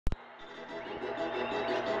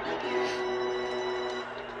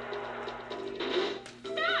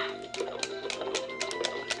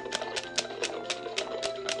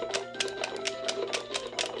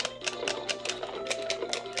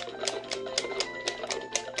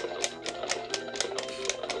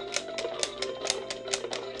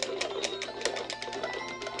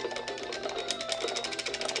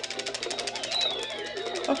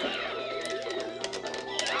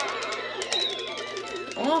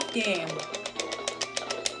off, game.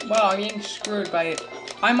 Wow, I'm getting screwed by it.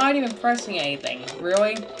 I'm not even pressing anything.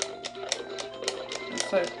 Really?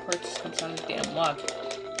 Looks like part just comes down to damn luck.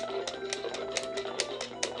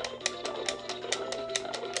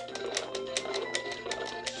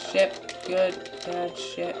 Shit. Good. Bad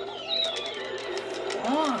shit.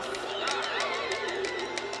 Off.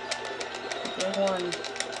 Good one.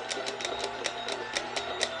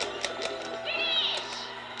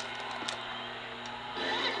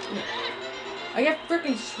 I got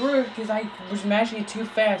freaking screwed because I was mashing it too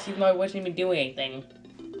fast even though I wasn't even doing anything.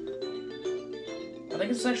 I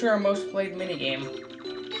think it's actually our most played minigame.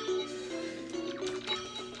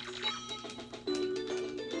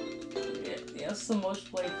 Yeah, it's the most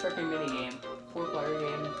played freaking minigame. 4-player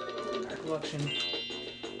game. Our collection.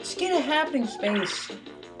 Just get a happening space.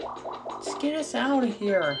 Just get us out of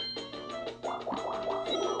here.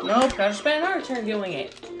 Nope, gotta spend another turn doing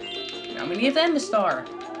it. Now I'm gonna give them the star.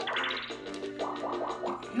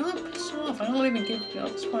 You know what? Piss off. I don't even give. You know,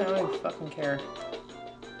 at this point, I don't even fucking care.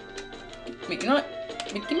 Wait, you know what?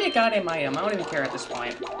 Give me a goddamn item. I don't even care at this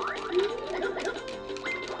point.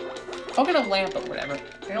 I'll get a lamp or whatever.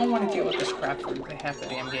 I don't want to deal with this crap for half the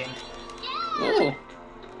damn game. Ooh.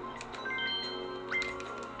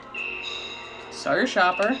 Starter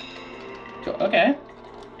shopper. Okay.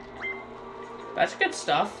 That's good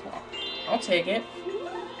stuff. I'll take it.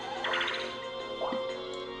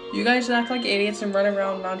 You guys act like idiots and run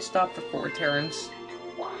around non-stop for 4 turns.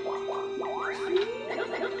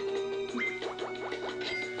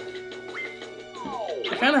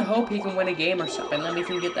 I kind of hope he can win a game or something, then we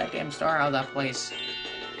can get that damn star out of that place.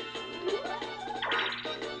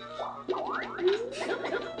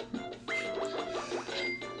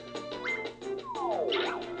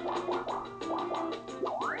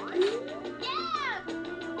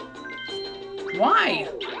 Why?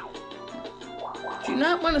 Do you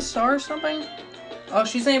not want a star or something? Oh,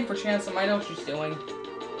 she's aiming for Chansem. I know what she's doing.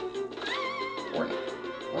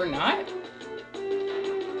 Or not?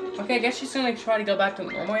 Okay, I guess she's gonna try to go back to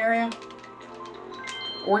the normal area.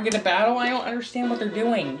 Or get a battle. I don't understand what they're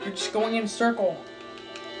doing. They're just going in a circle.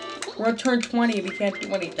 We're on turn 20. We can't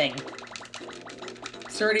do anything.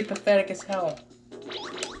 It's already pathetic as hell.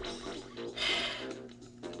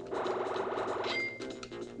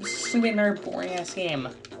 This is gonna be another boring ass game.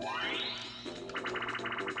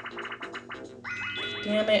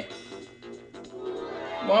 Damn it.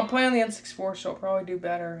 Well, I'm playing on the N64, so I'll probably do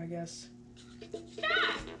better, I guess.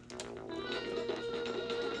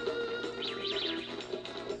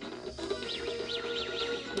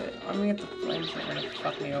 But I'm gonna get the flames that are gonna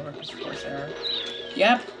fuck me over, because of course they are.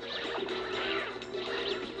 Yep.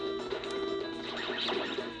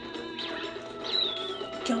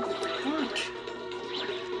 Go fuck.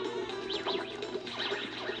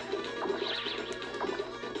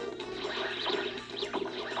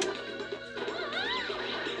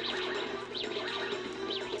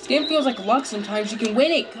 This game feels like luck sometimes. You can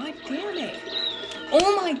win it. God damn it.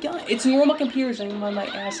 Oh my god. It's normal computers and my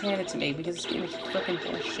ass handed to me because this game is freaking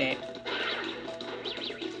bullshit.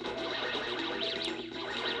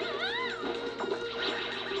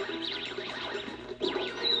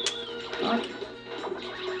 Fuck.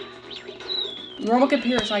 Normal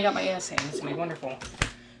computers and I got my ass handed to me. Wonderful.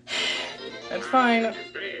 That's fine.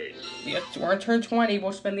 Yep, we're on turn 20.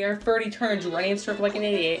 We'll spend the other 30 turns running in circle like an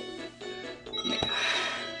idiot.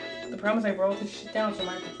 The problem is I wrote this shit down, so I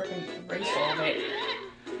might have to freaking erase all of it.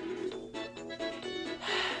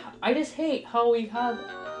 I just hate how we have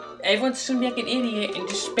everyone's just gonna be like an idiot and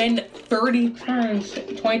just spend 30 turns,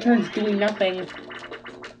 20 turns doing nothing.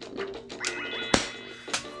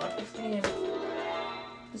 Fuck this game.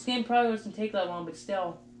 This game probably doesn't take that long, but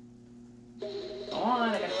still. Go on,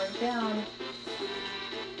 I gotta write it down.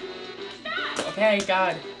 Okay,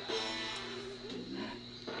 God.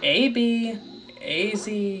 A, B. AZ,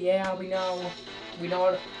 yeah, we know how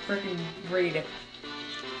to freaking read.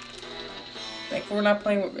 Thankfully we're not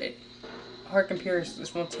playing with hard computers.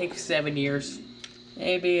 This won't take 7 years.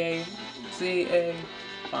 A, B, A, Z, A.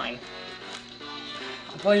 Fine.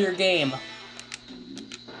 I'll play your game.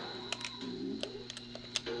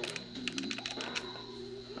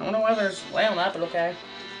 I don't know why there's light on that, but okay.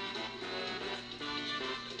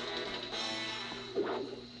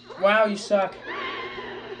 Wow, you suck.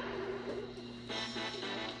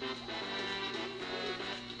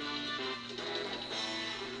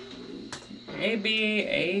 A, B,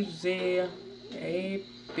 A, Z, A,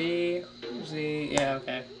 B, Z, yeah,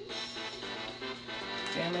 okay.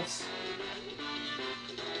 Damn it.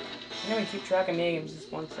 I'm gonna keep track of names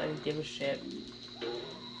just once I give a shit.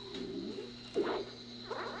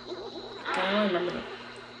 I don't remember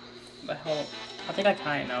the whole I think I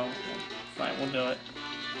kind of know. Fine, we'll do it.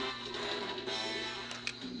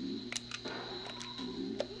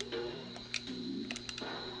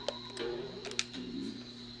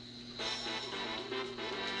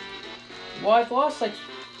 Well, I've lost like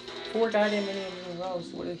 4 goddamn minions in a row,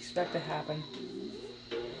 so what do you expect to happen?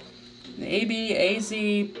 A, B, A,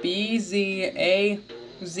 Z, B, Z, A,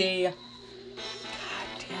 Z. God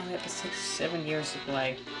damn it, this takes 7 years to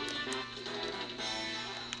play.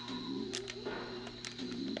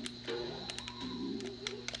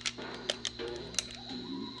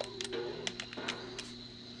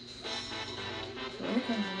 Let me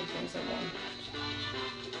count how many things I won.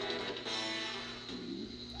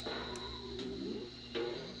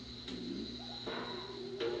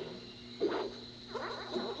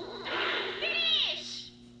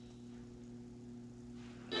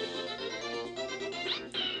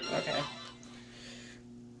 Okay.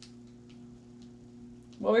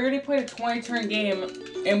 Well, we already played a 20-turn game,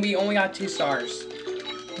 and we only got 2 stars.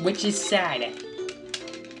 Which is sad.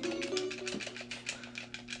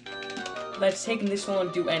 Let's take this one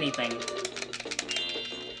and do anything.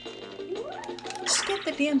 Just get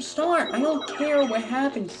the damn star. I don't care what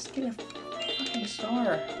happens. Just get a fucking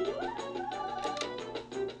star.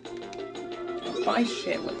 Buy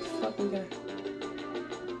shit. What the fuck are we gonna...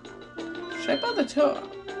 Should I buy the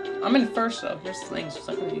 2? I'm in first though. Here's the thing. So it's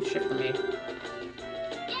not gonna do shit for me.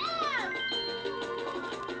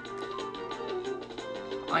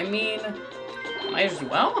 I mean, might as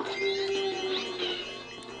well.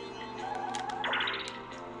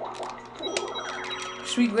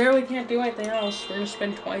 So we literally can't do anything else. We're gonna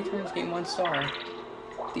spend 20 turns getting 1 star.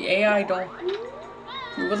 The AI don't...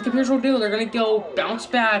 What the computers will do, they're gonna go bounce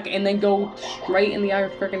back and then go straight in the other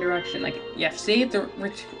freaking direction. Like, yeah, see? They're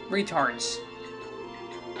retards.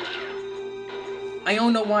 I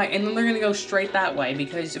don't know why. And then they're gonna go straight that way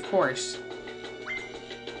because, of course.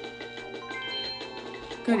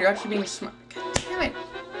 Good, you're actually being smart. God damn it.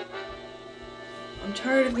 I'm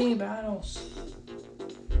tired of being battles.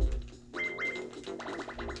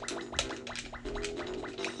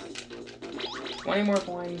 $20 more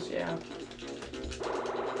coins, yeah.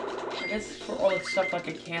 I guess for all the stuff I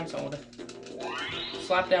could canceled.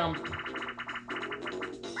 Slap down.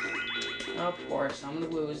 Of course, I'm gonna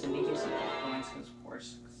lose and he gets some coins because of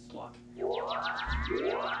course, it's luck.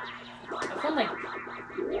 I feel like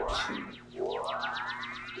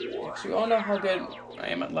so we all know how good I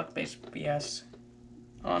am at luck-based BS.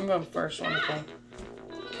 Oh, I'm going first, wonderful.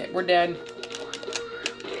 Okay, we're dead.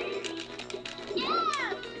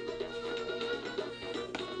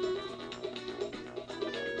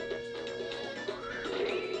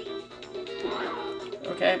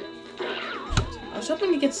 Okay. I was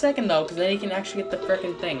hoping to get second though, because then you can actually get the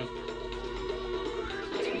frickin' thing.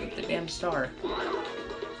 Get the damn star.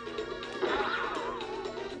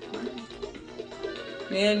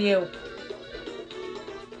 Me and you.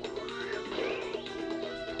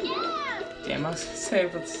 Damn, I was gonna say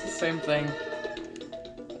it's the same thing.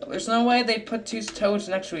 There's no way they put 2 toads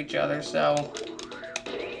next to each other, so...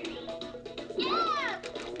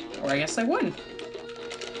 Or I guess I wouldn't.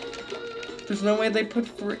 There's no way they put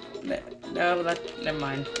 3... No, never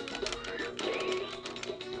mind.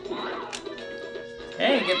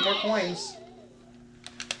 Hey, get more coins.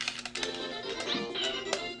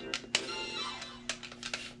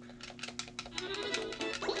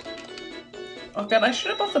 Oh god, I should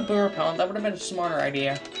have bought the boo repellent. That would have been a smarter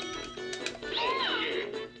idea.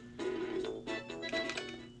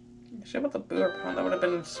 I should have bought the boo repellent. That would have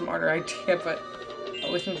been a smarter idea, but I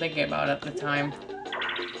wasn't thinking about it at the time.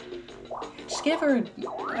 Just give her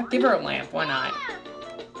a lamp. Why not?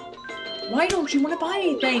 Why don't you want to buy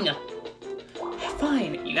anything?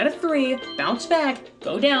 Fine, you got a 3. Bounce back.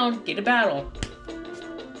 Go down. Get a battle.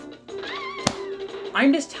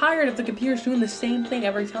 I'm just tired of the computers doing the same thing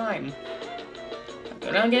every time.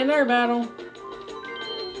 Go down and get another battle.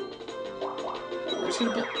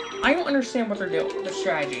 I don't understand what they're doing. Their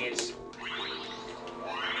strategy is.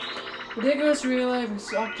 Ridiculous relay.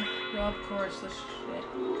 Sucked. Of course, this shit.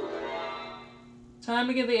 Time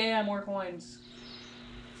to give the AI more coins.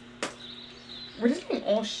 We're just doing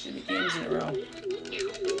all shitty games in a row.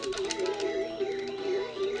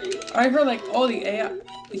 I heard like, oh, the AI,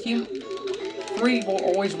 the human 3 will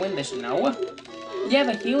always win this. No. Yeah,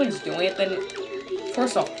 the humans doing it, then of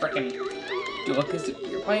course I'll frickin' do it, because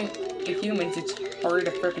you're playing the humans, it's harder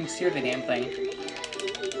to frickin' steer the damn thing.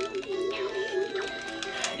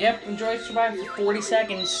 Yep, enjoy surviving for 40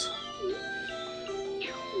 seconds.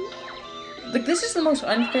 Like, this is the most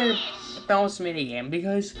unfair balanced minigame,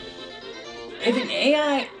 because if an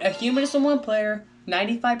AI, a human is the 1 player,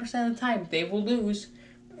 95% of the time, they will lose.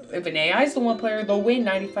 if an AI is the one player, they'll win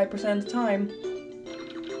 95% of the time.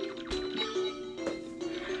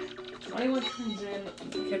 21 turns in.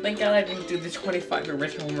 Okay, thank God I didn't do the 25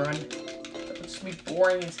 original run. That would just be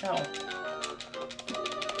boring as hell.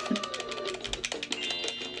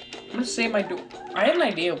 I'm gonna say I have an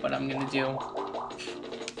idea of what I'm gonna do.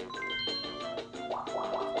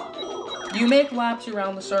 You make laps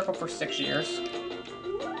around the circle for 6 years.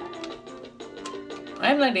 I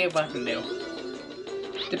have an idea of what I can do.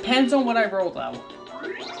 Depends on what I roll, though.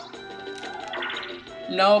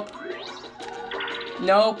 Nope.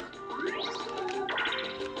 Nope.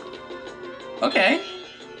 Okay.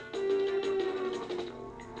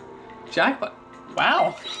 Jackpot.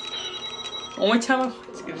 Wow. Only time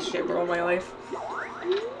I've get a shit roll in my life.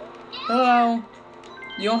 Hello.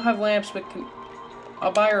 You don't have lamps, but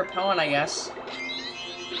I'll buy a repellent, I guess.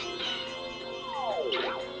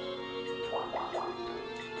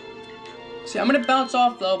 See, I'm gonna bounce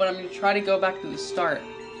off though, but I'm gonna try to go back to the start.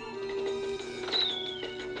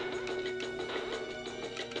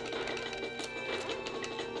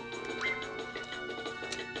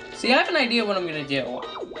 See, I have an idea what I'm gonna do.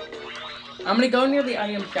 I'm gonna go near the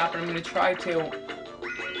item shop and I'm gonna try to...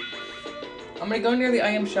 I'm gonna go near the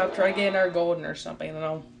item shop, try to get another golden or something, I don't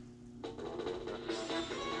know.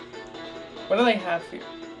 What do they have here?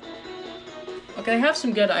 Okay, they have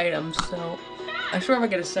some good items, so... I'm sure if I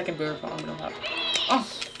get a second booter, I'm gonna have... Oh!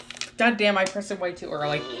 God damn, I pressed it way too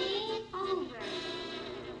early.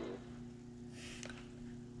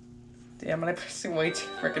 Damn, I pressed it way too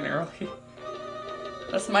freaking early.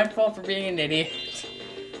 That's my fault for being an idiot.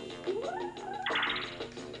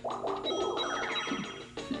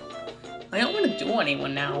 I don't want to do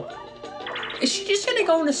anyone now. Is she just gonna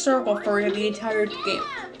go in a circle for the entire game?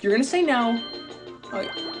 You're gonna say no.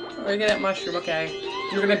 Oh, I get that mushroom, okay.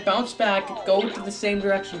 You're gonna bounce back, go to the same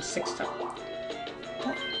direction 6 times.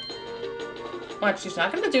 Watch, she's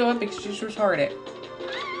not gonna do it because she's retarded.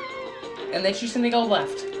 And then she's gonna go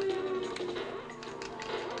left.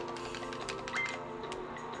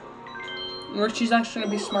 Or she's actually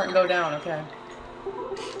gonna be smart and go down, okay.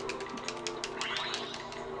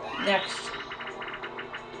 Next.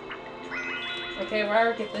 Okay, why do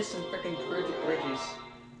I get this in freaking Bridges?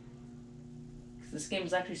 This game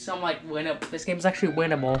is actually somewhat winnable. This game is actually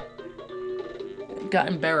winnable. I've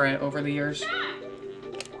gotten better at it over the years.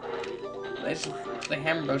 The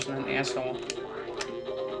hammer bro's an asshole.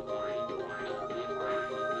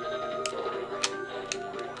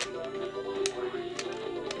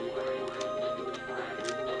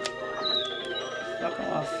 Fuck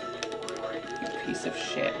off. You piece of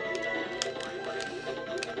shit.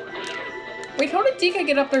 Wait, how did Dika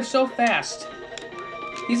get up there so fast?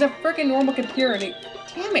 He's a freaking normal computer and he...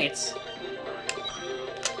 Damn it!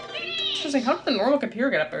 I was like, how did the normal computer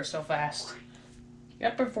get up there so fast?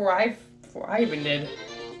 Got before I even did.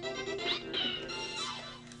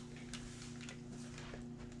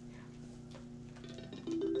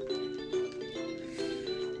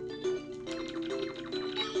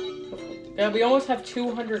 Yeah, we almost have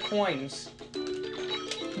 200 coins.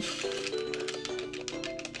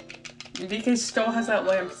 DK still has that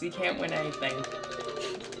lamp because he can't win anything.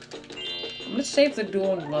 I'm gonna save the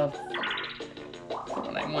dual glove for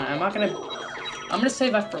what I want. I'm gonna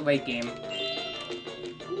save that for late game.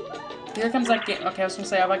 Here comes that game. Okay, I was gonna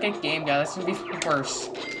say, if I get game guy, that's gonna be worse.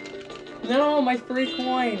 No, my 3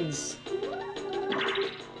 coins!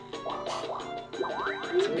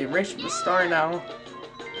 It's gonna be rich with the star now.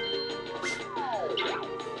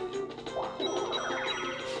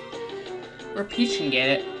 Or Peach can get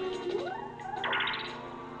it.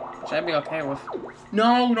 Which I'd be okay with.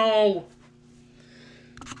 No, no!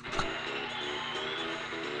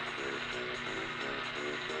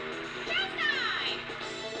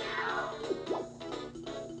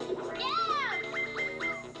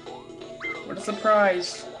 What a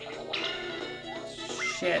surprise.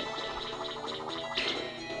 Shit.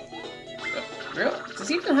 Really? Does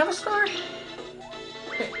he even have a star?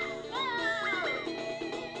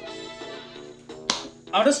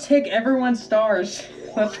 I'll just take everyone's stars.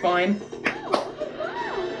 That's fine.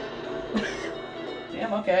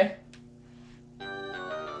 Damn, okay.